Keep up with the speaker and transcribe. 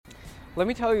Let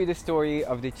me tell you the story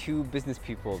of the two business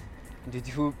people, the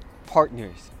two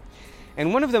partners.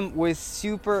 And one of them was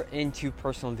super into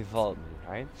personal development,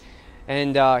 right?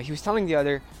 And he was telling the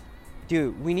other,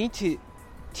 dude, we need to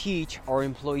teach our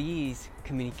employees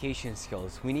communication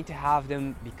skills. We need to have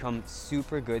them become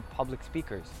super good public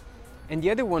speakers. And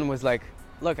the other one was like,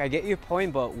 look, I get your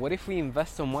point, but what if we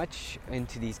invest so much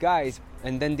into these guys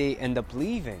and then they end up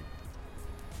leaving?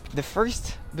 The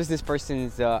first business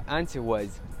person's answer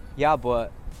was, yeah,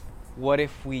 but what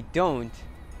if we don't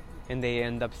and they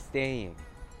end up staying?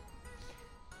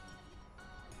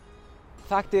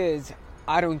 Fact is,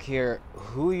 I don't care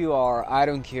who you are, I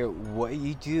don't care what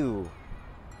you do.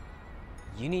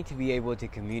 You need to be able to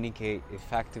communicate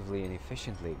effectively and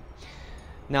efficiently.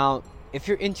 Now, if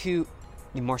you're into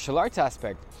the martial arts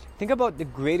aspect, think about the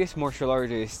greatest martial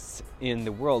artists in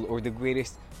the world or the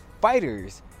greatest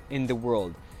fighters in the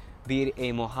world. Be it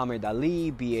a Muhammad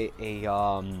Ali, be it a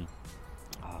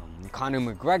Conor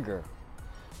McGregor.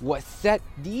 What set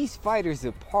these fighters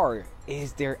apart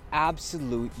is their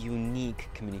absolute unique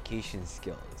communication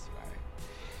skills. Right?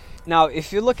 Now,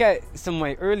 if you look at some of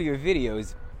my earlier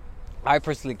videos, I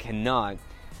personally cannot.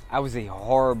 I was a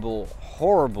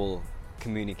horrible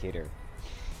communicator.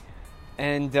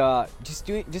 And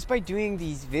just by doing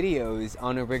these videos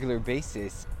on a regular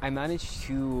basis, I managed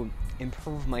to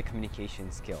improve my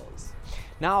communication skills.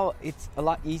 Now it's a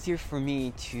lot easier for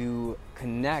me to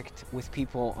connect with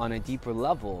people on a deeper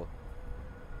level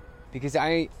because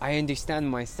I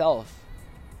understand myself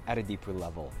at a deeper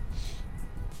level.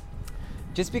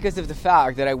 Just because of the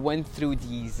fact that I went through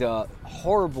these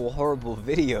horrible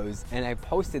videos and I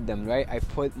posted them, right? I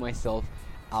put myself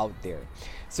out there.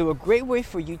 So a great way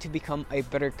for you to become a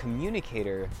better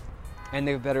communicator and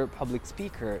a better public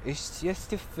speaker is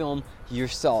just to film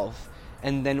yourself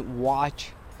and then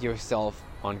watch yourself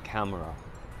on camera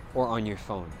or on your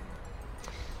phone.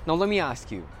 Now let me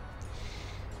ask you,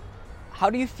 how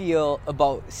do you feel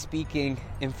about speaking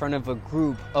in front of a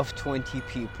group of 20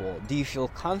 people? Do you feel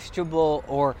comfortable,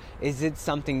 or is it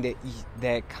something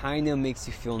that kind of makes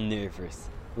you feel nervous?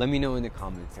 Let me know in the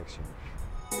comment section.